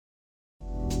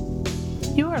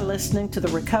You are listening to The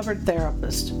Recovered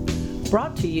Therapist,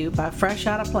 brought to you by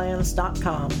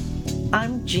FreshOuttaPlans.com.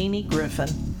 I'm Jeannie Griffin,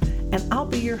 and I'll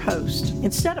be your host.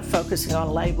 Instead of focusing on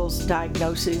labels,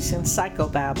 diagnoses, and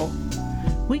psychobabble,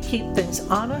 we keep things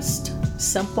honest,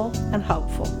 simple, and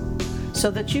hopeful so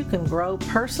that you can grow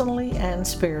personally and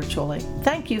spiritually.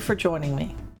 Thank you for joining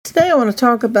me. Today I want to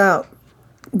talk about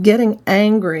getting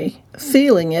angry,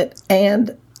 feeling it,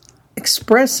 and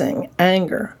expressing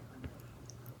anger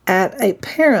at a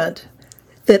parent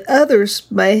that others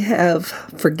may have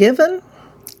forgiven,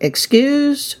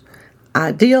 excused,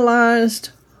 idealized,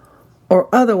 or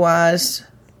otherwise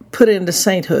put into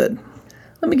sainthood.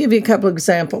 Let me give you a couple of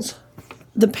examples.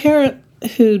 The parent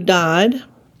who died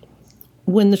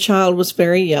when the child was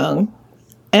very young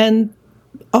and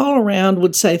all around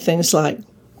would say things like,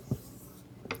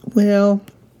 well,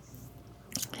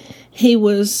 he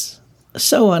was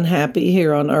so unhappy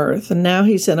here on earth, and now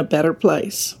he's in a better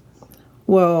place.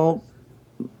 Well,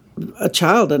 a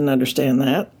child doesn't understand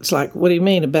that. It's like, what do you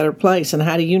mean, a better place, and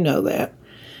how do you know that?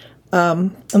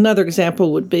 Another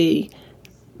example would be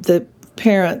the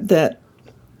parent that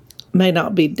may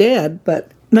not be dead,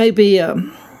 but may be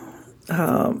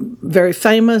very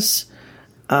famous,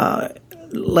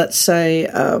 let's say,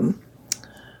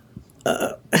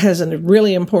 has a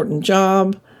really important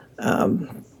job,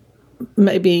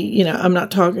 maybe, I'm not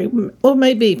talking, well,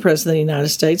 maybe President of the United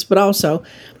States, but also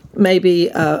maybe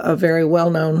a very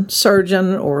well-known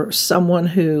surgeon or someone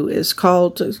who is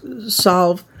called to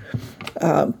solve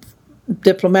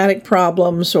diplomatic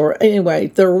problems, or anyway,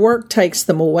 their work takes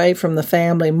them away from the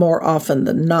family more often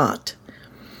than not.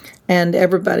 And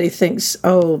everybody thinks,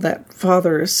 oh, that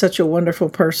father is such a wonderful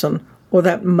person, or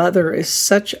that mother is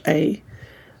such a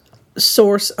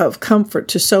source of comfort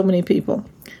to so many people.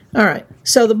 All right,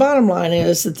 so the bottom line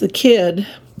is that the kid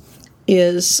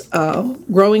is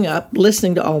growing up,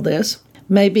 listening to all this.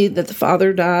 Maybe that the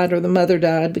father died or the mother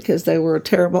died because they were a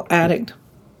terrible addict,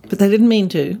 but they didn't mean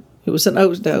to. It was an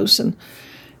overdose, and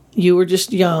you were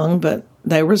just young, but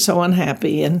they were so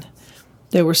unhappy, and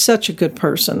they were such a good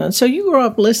person. And so you grew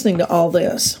up listening to all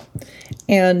this,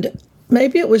 and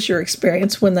maybe it was your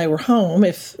experience when they were home,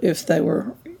 if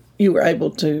you were able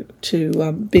to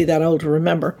be that old to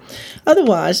remember.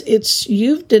 Otherwise, it's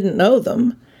you didn't know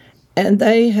them, and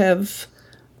they have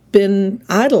been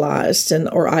idolized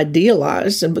or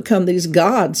idealized and become these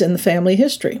gods in the family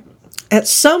history. At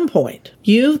some point,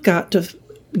 you've got to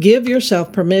give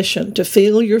yourself permission to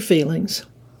feel your feelings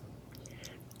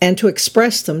and to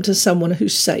express them to someone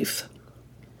who's safe.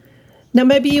 Now,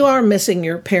 maybe you are missing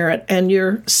your parent and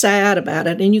you're sad about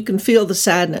it, and you can feel the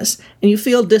sadness, and you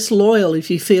feel disloyal if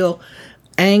you feel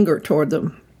anger toward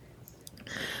them.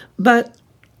 But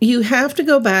you have to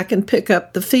go back and pick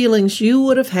up the feelings you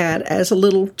would have had as a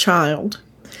little child.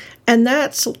 And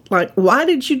that's like, why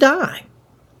did you die?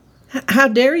 How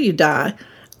dare you die?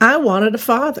 I wanted a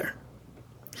father.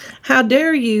 How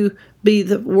dare you be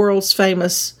the world's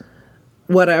famous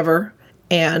whatever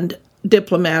and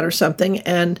diplomat or something,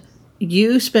 and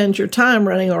you spend your time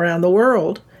running around the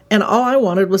world, and all I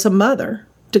wanted was a mother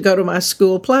to go to my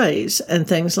school plays and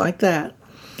things like that.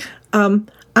 I'm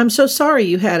so sorry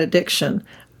you had addiction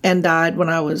and died when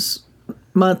I was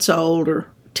months old or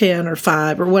 10 or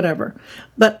 5 or whatever.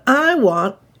 But I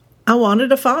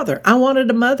wanted a father. I wanted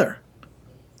a mother.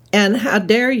 And how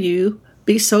dare you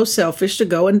be so selfish to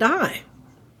go and die?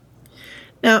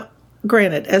 Now,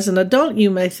 granted, as an adult, you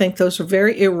may think those are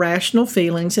very irrational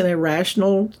feelings and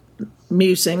irrational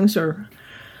musings, or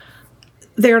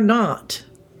they're not.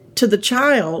 To the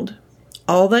child,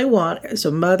 all they want is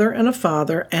a mother and a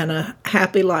father and a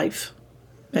happy life,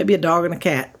 maybe a dog and a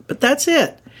cat, but that's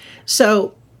it.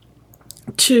 So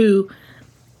to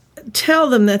tell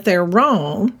them that they're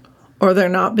wrong, or they're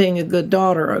not being a good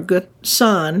daughter or a good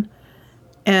son,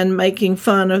 and making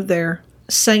fun of their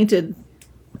sainted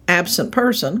absent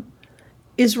person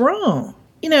is wrong.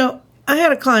 I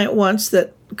had a client once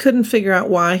that couldn't figure out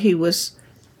why he was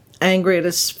angry at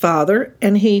his father,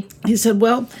 and he said,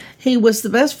 well, he was the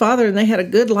best father and they had a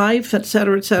good life, et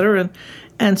cetera, et cetera.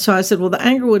 And so I said, well, the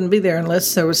anger wouldn't be there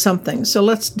unless there was something, so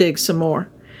let's dig some more.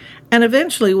 And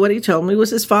eventually what he told me was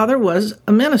his father was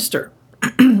a minister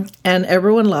and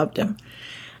everyone loved him.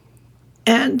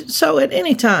 And so at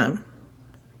any time,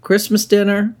 Christmas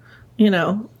dinner,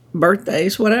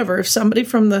 birthdays, whatever, if somebody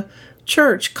from the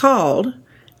church called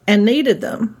and needed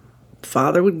them,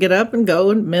 father would get up and go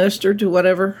and minister to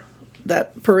whatever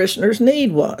that parishioner's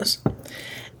need was.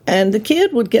 And the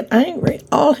kid would get angry.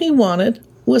 All he wanted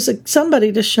was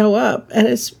somebody to show up at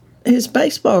his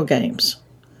baseball games.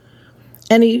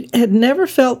 And he had never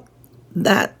felt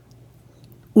that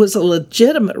was a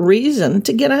legitimate reason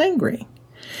to get angry.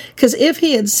 Because if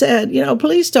he had said,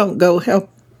 please don't go help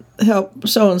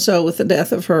so-and-so with the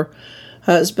death of her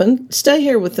husband, stay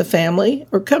here with the family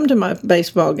or come to my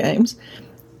baseball games,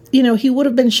 he would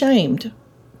have been shamed.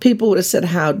 People would have said,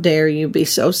 how dare you be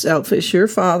so selfish? Your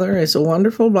father is a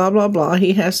wonderful blah, blah, blah.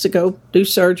 He has to go do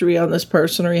surgery on this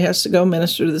person, or he has to go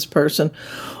minister to this person,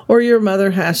 or your mother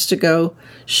has to go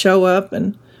show up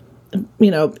and,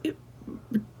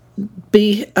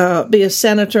 be a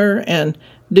senator and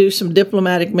do some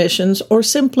diplomatic missions, or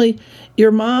simply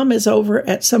your mom is over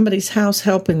at somebody's house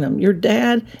helping them. Your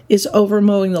dad is over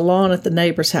mowing the lawn at the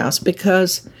neighbor's house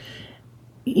because,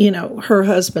 her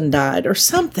husband died or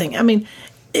something. I mean,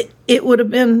 it would have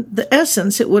been, the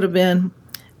essence, it would have been,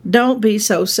 don't be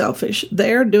so selfish.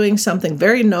 They're doing something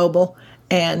very noble,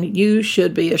 and you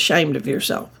should be ashamed of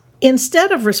yourself.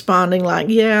 Instead of responding like,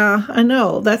 yeah, I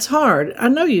know, that's hard. I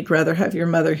know you'd rather have your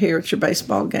mother here at your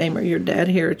baseball game or your dad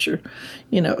here at your,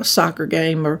 soccer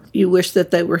game, or you wish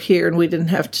that they were here and we didn't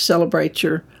have to celebrate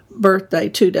your birthday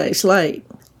 2 days late.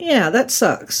 Yeah, that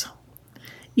sucks.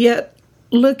 Yet,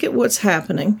 look at what's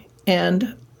happening,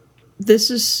 and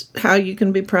this is how you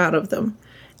can be proud of them.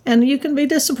 And you can be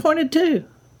disappointed too.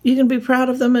 You can be proud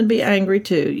of them and be angry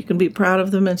too. You can be proud of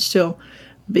them and still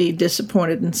be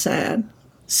disappointed and sad.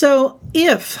 So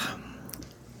if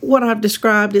what I've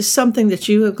described is something that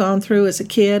you have gone through as a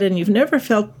kid and you've never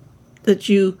felt that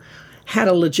you had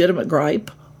a legitimate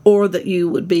gripe, or that you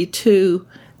would be too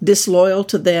disloyal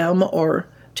to them or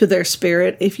to their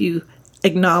spirit if you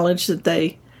acknowledge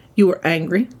that you were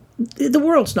angry, the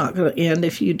world's not going to end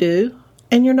if you do.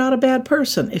 And you're not a bad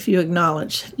person if you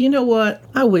acknowledge, you know what,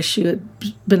 I wish you had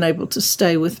been able to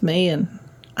stay with me and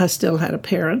I still had a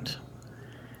parent.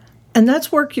 And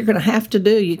that's work you're going to have to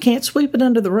do. You can't sweep it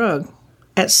under the rug.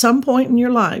 At some point in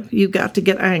your life, you've got to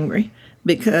get angry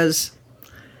because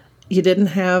you didn't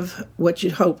have what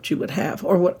you hoped you would have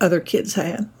or what other kids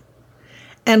had.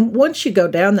 And once you go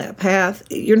down that path,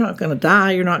 you're not going to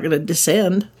die. You're not going to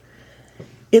descend.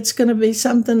 It's going to be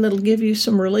something that'll give you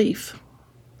some relief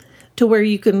to where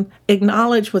you can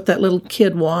acknowledge what that little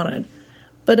kid wanted.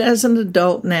 But as an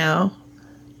adult now,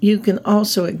 you can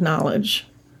also acknowledge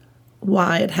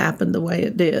why it happened the way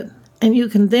it did. And you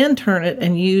can then turn it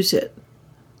and use it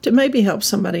to maybe help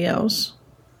somebody else.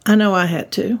 I know I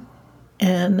had to.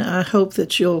 And I hope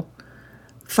that you'll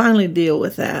finally deal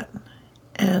with that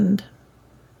and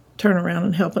turn around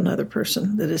and help another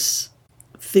person that is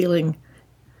feeling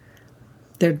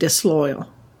they're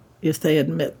disloyal if they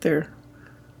admit their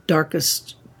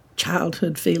darkest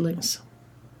childhood feelings.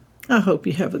 I hope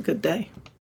you have a good day.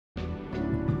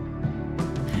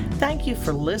 Thank you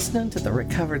for listening to The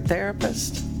Recovered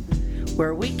Therapist,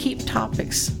 where we keep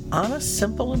topics honest,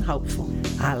 simple, and hopeful.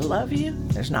 I love you.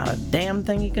 There's not a damn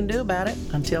thing you can do about it.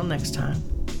 Until next time.